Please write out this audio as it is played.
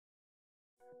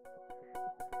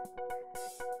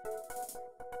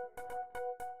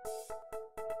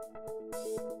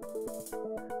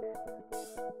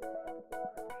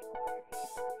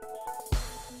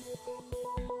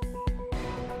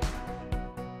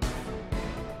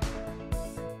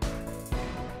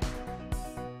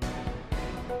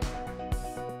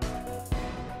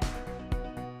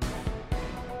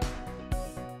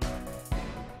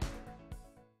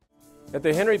At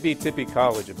the Henry B. Tippie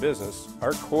College of Business,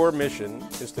 our core mission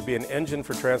is to be an engine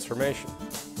for transformation.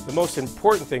 The most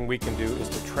important thing we can do is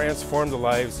to transform the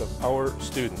lives of our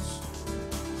students.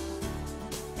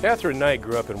 Catherine Knight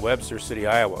grew up in Webster City,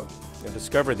 Iowa, and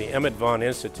discovered the Emmett Vaughn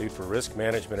Institute for Risk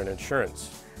Management and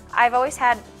Insurance. I've always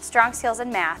had strong skills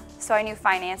in math, so I knew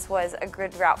finance was a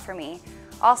good route for me.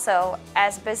 Also,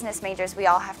 as business majors, we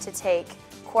all have to take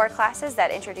core classes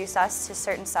that introduce us to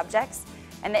certain subjects,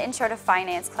 and the Intro to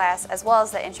Finance class, as well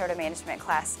as the Intro to Management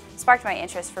class, sparked my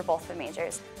interest for both the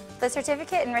majors. The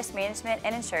Certificate in Risk Management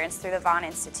and Insurance through the Vaughn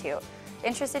Institute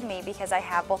interested me because I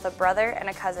have both a brother and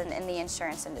a cousin in the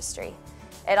insurance industry.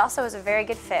 It also is a very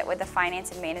good fit with the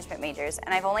finance and management majors,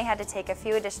 and I've only had to take a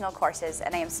few additional courses,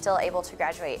 and I am still able to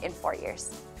graduate in 4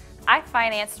 years. I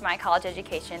financed my college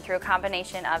education through a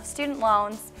combination of student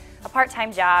loans, a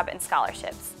part-time job, and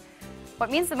scholarships. What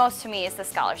means the most to me is the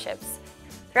scholarships.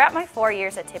 Throughout my 4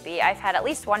 years at Tippie, I've had at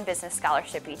least one business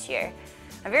scholarship each year.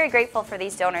 I'm very grateful for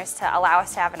these donors to allow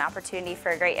us to have an opportunity for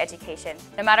a great education.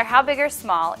 No matter how big or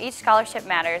small, each scholarship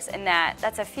matters in that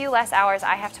that's a few less hours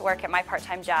I have to work at my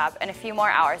part-time job and a few more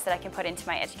hours that I can put into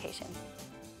my education.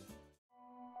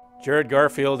 Jared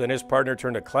Garfield and his partner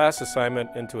turned a class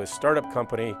assignment into a startup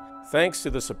company thanks to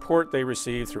the support they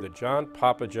received through the John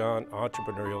Papa John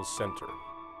Entrepreneurial Center.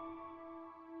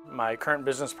 My current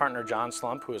business partner, John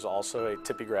Slump, who is also a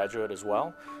Tippie graduate as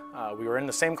well, we were in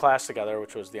the same class together,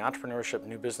 which was the Entrepreneurship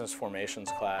New Business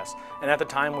Formations class. And at the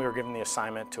time, we were given the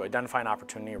assignment to identify an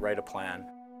opportunity, write a plan.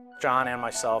 John and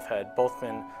myself had both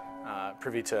been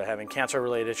privy to having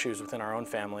cancer-related issues within our own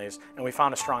families, and we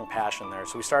found a strong passion there.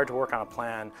 So we started to work on a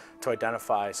plan to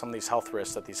identify some of these health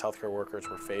risks that these healthcare workers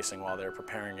were facing while they were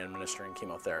preparing and administering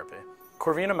chemotherapy.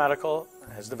 Corvina Medical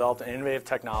has developed an innovative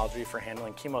technology for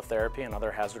handling chemotherapy and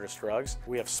other hazardous drugs.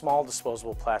 We have small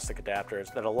disposable plastic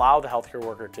adapters that allow the healthcare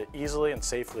worker to easily and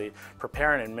safely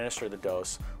prepare and administer the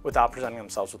dose without presenting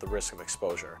themselves with the risk of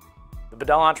exposure. The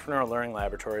Bedell Entrepreneurial Learning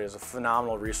Laboratory is a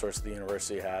phenomenal resource the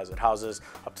university has. It houses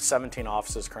up to 17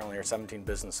 offices currently, or 17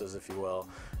 businesses if you will.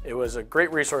 It was a great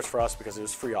resource for us because it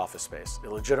was free office space. It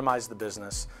legitimized the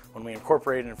business. When we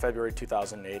incorporated in February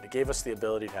 2008, it gave us the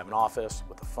ability to have an office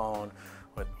with a phone,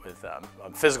 with a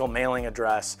physical mailing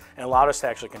address, and allowed us to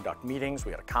actually conduct meetings.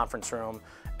 We had a conference room,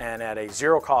 and at a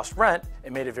zero-cost rent,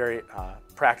 it made it very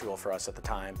practical for us at the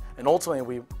time. And ultimately,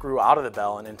 we grew out of the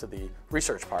Bell and into the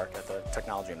research park at the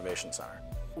Technology Innovation Center.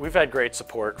 We've had great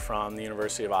support from the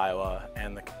University of Iowa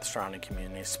and the surrounding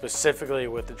community, specifically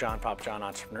with the John Papa John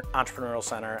Entrepreneurial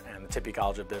Center and the Tippie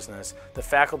College of Business. The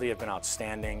faculty have been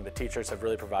outstanding. The teachers have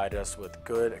really provided us with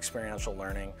good experiential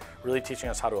learning, really teaching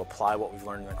us how to apply what we've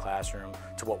learned in the classroom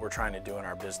to what we're trying to do in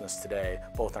our business today,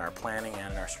 both in our planning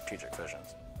and in our strategic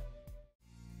visions.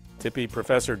 Tippie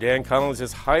Professor Dan Collins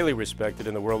is highly respected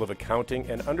in the world of accounting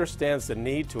and understands the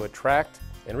need to attract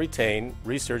and retain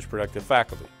research-productive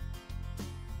faculty.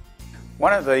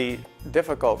 One of the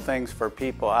difficult things for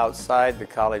people outside the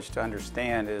college to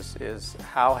understand is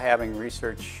how having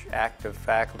research-active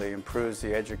faculty improves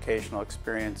the educational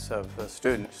experience of the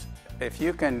students. If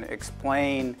you can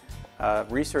explain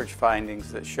research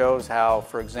findings that shows how,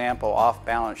 for example,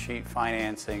 off-balance sheet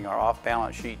financing or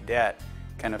off-balance sheet debt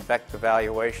can affect the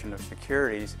valuation of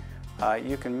securities,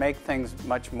 you can make things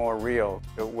much more real.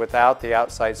 Without the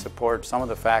outside support, some of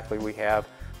the faculty we have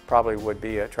probably would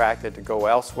be attracted to go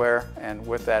elsewhere, and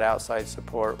with that outside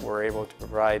support, we're able to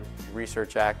provide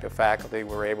research active faculty,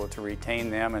 we're able to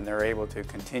retain them, and they're able to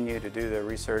continue to do their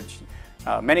research.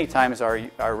 Many times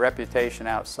our reputation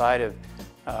outside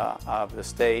of the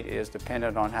state is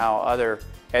dependent on how other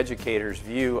educators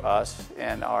view us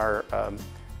and our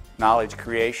knowledge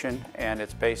creation, and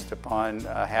it's based upon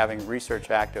having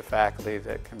research active faculty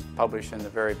that can publish in the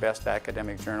very best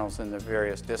academic journals in the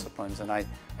various disciplines. And I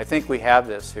think we have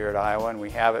this here at Iowa, and we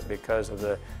have it because of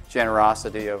the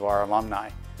generosity of our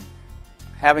alumni.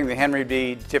 Having the Henry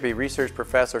B. Tippie Research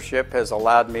Professorship has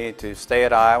allowed me to stay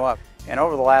at Iowa, and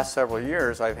over the last several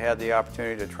years I've had the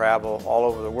opportunity to travel all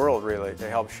over the world really to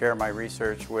help share my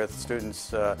research with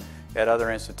students at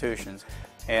other institutions.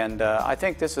 And I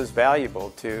think this is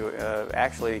valuable to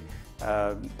actually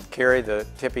carry the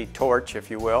Tippie torch,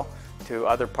 if you will, to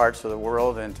other parts of the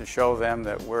world and to show them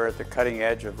that we're at the cutting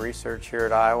edge of research here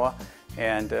at Iowa,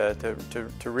 and to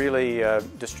really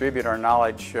distribute our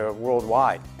knowledge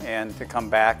worldwide and to come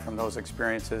back from those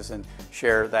experiences and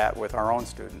share that with our own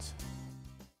students.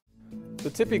 The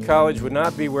Tippie College would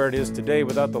not be where it is today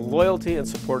without the loyalty and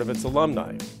support of its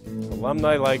alumni.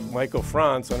 Alumni like Michael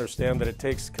Franz understand that it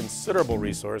takes considerable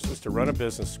resources to run a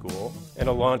business school and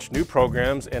to launch new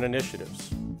programs and initiatives.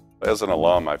 As an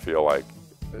alum, I feel like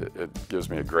It gives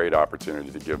me a great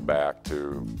opportunity to give back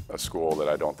to a school that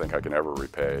I don't think I can ever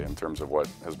repay in terms of what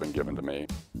has been given to me.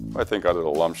 I think other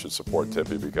alums should support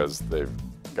Tippie because they've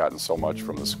gotten so much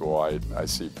from the school. I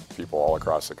see people all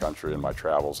across the country in my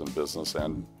travels in business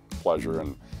and pleasure,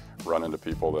 and run into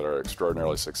people that are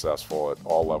extraordinarily successful at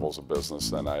all levels of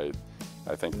business, and I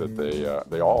think that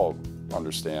they all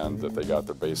understand that they got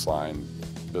their baseline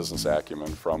business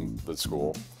acumen from the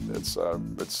school. It's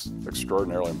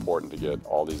extraordinarily important to get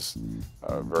all these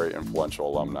very influential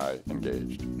alumni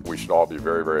engaged. We should all be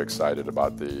very, very excited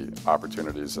about the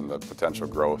opportunities and the potential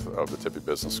growth of the Tippie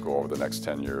Business School over the next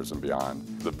 10 years and beyond.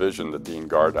 The vision that Dean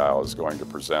Gardile is going to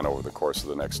present over the course of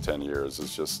the next 10 years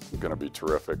is just going to be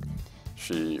terrific.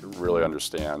 She really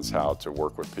understands how to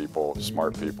work with people,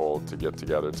 smart people, to get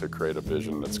together to create a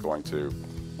vision that's going to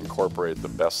incorporate the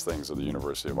best things of the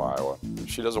University of Iowa.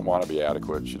 She doesn't want to be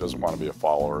adequate. She doesn't want to be a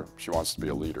follower. She wants to be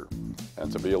a leader.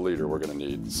 And to be a leader, we're going to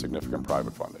need significant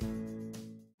private funding.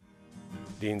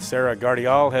 Dean Sarah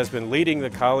Gardial has been leading the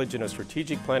college in a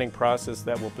strategic planning process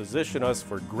that will position us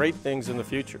for great things in the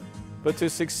future. But to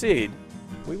succeed,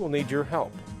 we will need your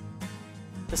help.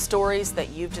 The stories that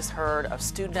you've just heard of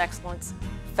student excellence,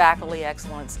 faculty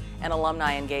excellence, and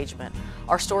alumni engagement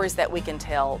are stories that we can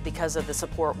tell because of the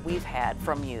support we've had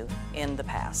from you in the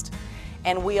past.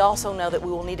 And we also know that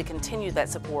we will need to continue that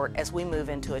support as we move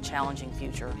into a challenging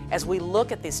future. As we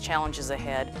look at these challenges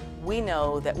ahead, we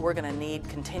know that we're going to need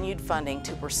continued funding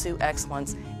to pursue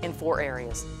excellence in 4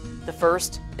 areas. The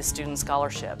first is student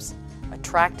scholarships.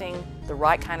 Attracting the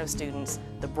right kind of students,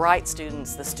 the bright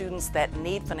students, the students that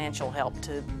need financial help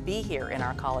to be here in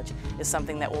our college is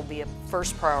something that will be a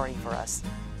first priority for us.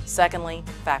 Secondly,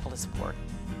 faculty support.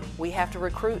 We have to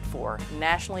recruit for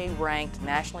nationally ranked,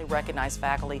 nationally recognized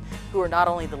faculty who are not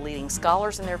only the leading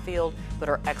scholars in their field, but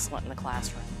are excellent in the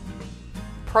classroom.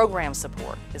 Program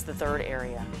support is the third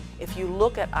area. If you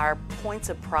look at our points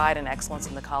of pride and excellence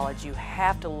in the college, you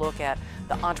have to look at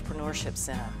the Entrepreneurship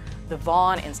Center, the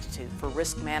Vaughn Institute for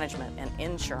Risk Management and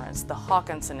Insurance, the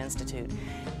Hawkinson Institute.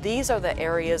 These are the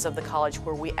areas of the college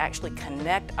where we actually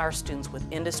connect our students with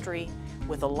industry,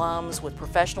 with alums, with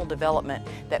professional development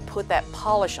that put that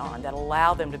polish on, that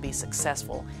allow them to be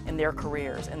successful in their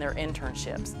careers, in their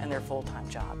internships, and their full-time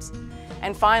jobs.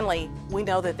 And finally, we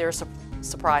know that there's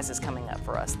surprises coming up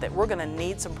for us, that we're going to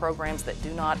need some programs that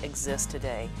do not exist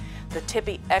today. The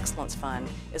Tippie Excellence Fund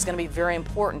is going to be very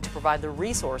important to provide the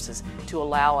resources to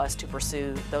allow us to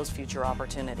pursue those future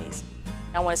opportunities.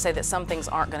 I want to say that some things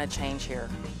aren't going to change here.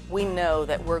 We know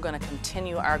that we're going to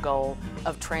continue our goal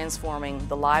of transforming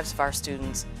the lives of our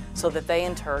students so that they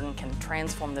in turn can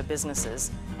transform the businesses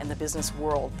and the business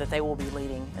world that they will be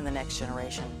leading in the next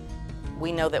generation.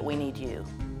 We know that we need you.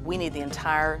 We need the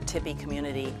entire Tippie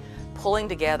community pulling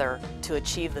together to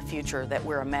achieve the future that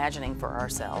we're imagining for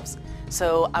ourselves.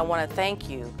 So I want to thank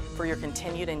you for your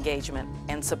continued engagement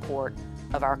and support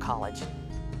of our college.